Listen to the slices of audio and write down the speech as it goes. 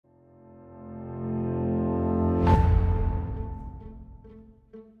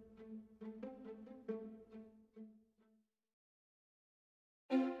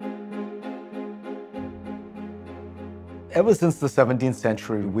Ever since the 17th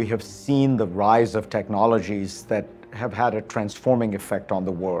century, we have seen the rise of technologies that have had a transforming effect on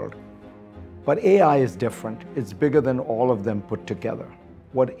the world. But AI is different. It's bigger than all of them put together.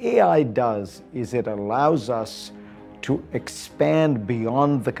 What AI does is it allows us to expand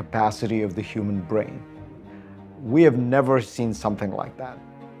beyond the capacity of the human brain. We have never seen something like that.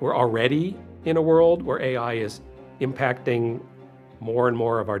 We're already in a world where AI is impacting more and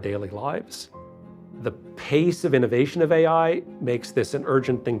more of our daily lives. The pace of innovation of AI makes this an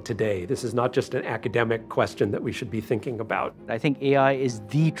urgent thing today. This is not just an academic question that we should be thinking about. I think AI is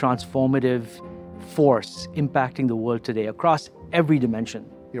the transformative force impacting the world today across every dimension.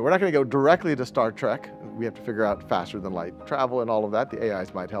 We're not going to go directly to Star Trek. We have to figure out faster than light travel and all of that. The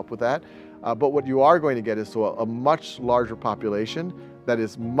AIs might help with that. But what you are going to get is to a much larger population that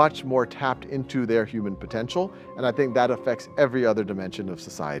is much more tapped into their human potential. And I think that affects every other dimension of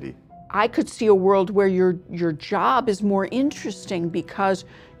society. I could see a world where your job is more interesting because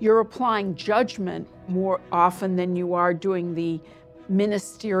you're applying judgment more often than you are doing the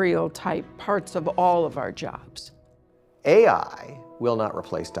ministerial type parts of all of our jobs. AI will not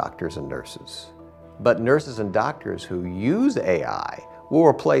replace doctors and nurses, but nurses and doctors who use AI will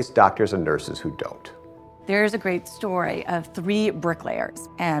replace doctors and nurses who don't. There's a great story of 3 bricklayers,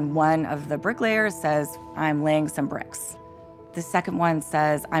 and one of the bricklayers says, "I'm laying some bricks." The second one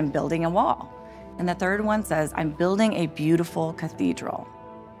says, "I'm building a wall." And the third one says, "I'm building a beautiful cathedral."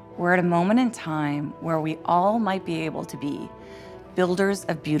 We're at a moment in time where we all might be able to be builders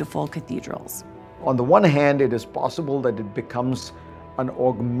of beautiful cathedrals. On the one hand, it is possible that it becomes an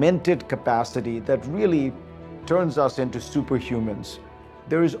augmented capacity that really turns us into superhumans.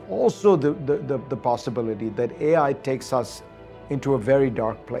 There is also the possibility that AI takes us into a very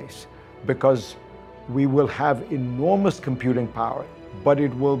dark place because we will have enormous computing power, but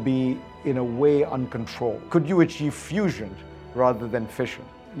it will be in a way uncontrolled. Could you achieve fusion rather than fission?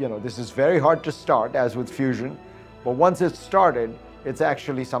 This is very hard to start, as with fusion, but once it's started, it's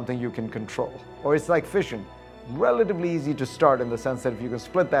actually something you can control. Or it's like fission, relatively easy to start in the sense that if you can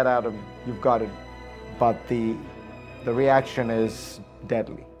split that atom, you've got it. But the reaction is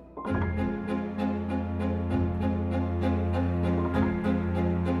deadly.